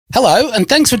Hello, and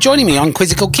thanks for joining me on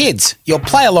Quizzical Kids, your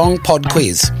play-along pod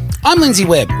quiz. I'm Lindsay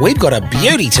Webb. We've got a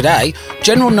beauty today.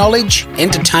 General knowledge,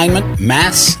 entertainment,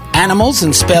 maths, animals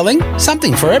and spelling,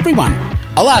 something for everyone.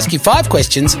 I'll ask you 5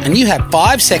 questions and you have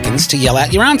 5 seconds to yell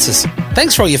out your answers.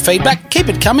 Thanks for all your feedback. Keep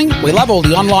it coming. We love all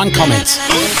the online comments.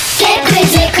 Get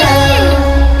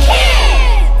Quizzical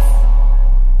Kids!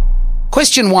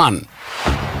 Question 1.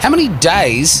 How many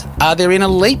days are there in a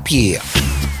leap year?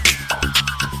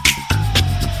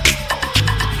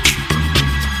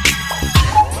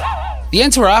 The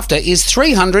answer after is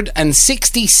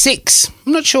 366.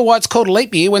 I'm not sure why it's called a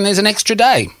leap year when there's an extra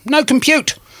day. No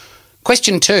compute.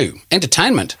 Question 2.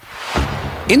 Entertainment.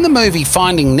 In the movie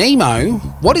Finding Nemo,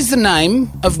 what is the name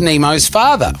of Nemo's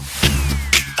father?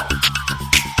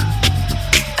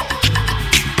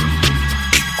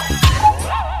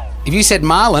 If you said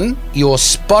Marlin, you're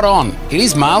spot on. It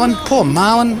is Marlin. Poor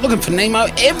Marlin, looking for Nemo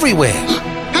everywhere.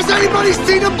 Has anybody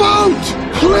seen a boat?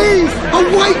 Please, a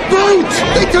white boat!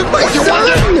 They took my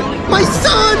son! My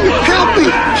son! Help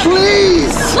me,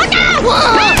 please! Look out!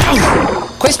 Whoa!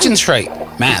 Question 3.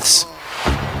 Maths.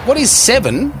 What is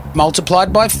 7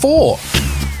 multiplied by 4?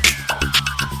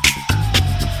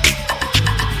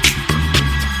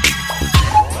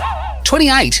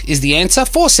 $28 is the answer.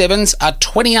 4 sevens are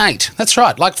 28. That's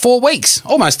right, like 4 weeks,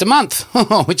 almost a month,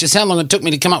 which is how long it took me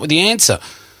to come up with the answer.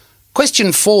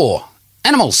 Question 4.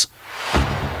 Animals.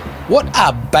 What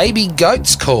are baby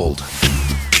goats called?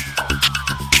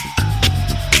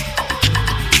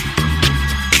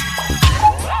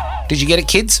 Did you get it,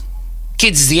 kids?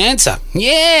 Kids is the answer.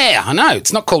 Yeah, I know.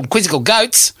 It's not called quizzical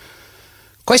goats.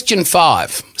 Question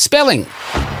 5. Spelling.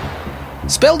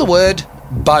 Spell the word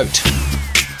boat.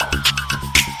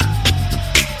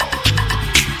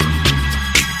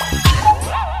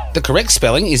 The correct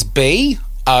spelling is B-O-A-T.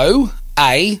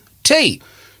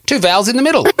 2 vowels in the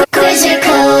middle.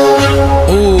 Quizzical!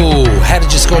 Ooh, how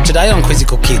did you score today on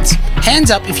Quizzical Kids?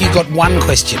 Hands up if you got 1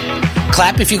 question.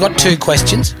 Clap if you got 2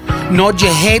 questions. Nod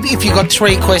your head if you got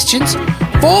 3 questions.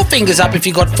 4 fingers up if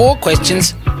you got 4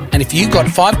 questions. And if you got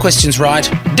 5 questions right,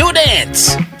 do a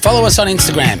dance. Follow us on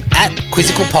Instagram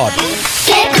 @QuizzicalPod.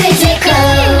 Get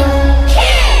Quizzical!